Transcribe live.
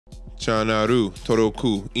チャンネル登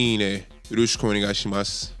録いいねよろしくお願いしま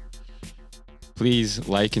す。 Please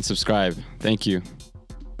like and subscribe. Thank you.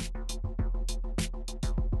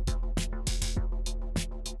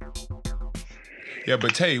 Yeah,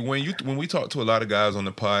 but Tay, when we talk to a lot of guys on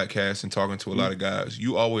the podcast and talking to a lot of guys,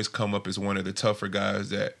 you always come up as one of the tougher guys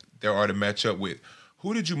that there are to match up with.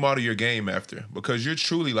 Who did you model your game after? Because you're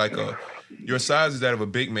truly like your size is that of a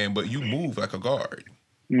big man, but you move like a guard.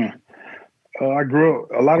 Yeah. I grew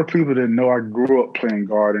up, a lot of people didn't know I grew up playing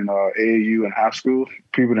guard in AAU in high school.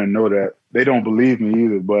 People didn't know that. They don't believe me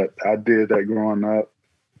either, but I did that growing up.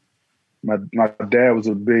 My dad was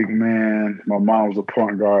a big man. My mom was a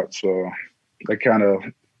point guard, so they kind of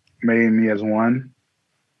made me as one.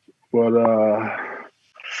 But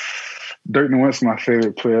Dirk Nowitzki's my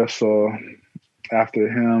favorite player, so after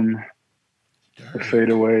him, the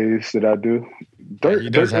fadeaways that I do. Dirk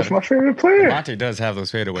is my favorite player. Davante does have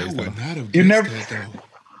those fadeaways, though.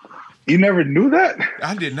 You never knew that?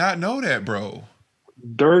 I did not know that, bro.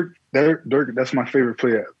 Dirk, that's my favorite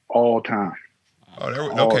player all time.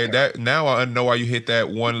 Oh, okay. That now I know why you hit that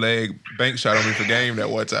one leg bank shot on me for game that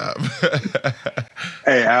one time.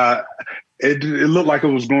 Hey, it looked like it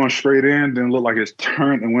was going straight in, then it looked like it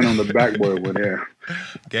turned and went on the backboard with there.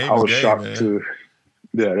 I was shocked man. Too.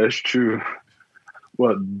 Yeah, that's true.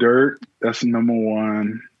 But Dirk, that's number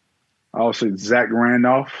one. I would say Zach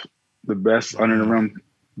Randolph, the best under the rim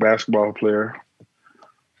basketball player.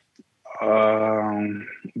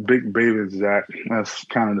 Big baby Zach, that's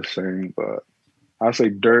kind of the same, but I say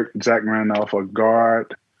Dirk, Zach Randolph, a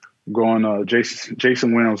guard, going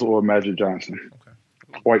Jason Williams or Magic Johnson. Okay.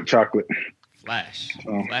 White chocolate.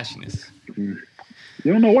 Flashiness. You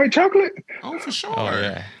don't know white chocolate? Oh, for sure. Oh,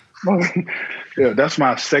 yeah. Yeah, that's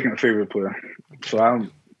my second favorite player. So I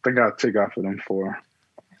think I'll take off of them four.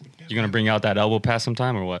 You gonna bring out that elbow pass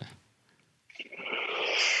sometime or what?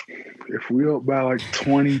 If we up by like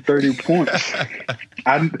 20, 30 points,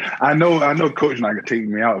 I know coach not gonna take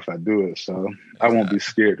me out if I do it, so I won't be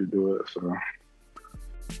scared to do it. So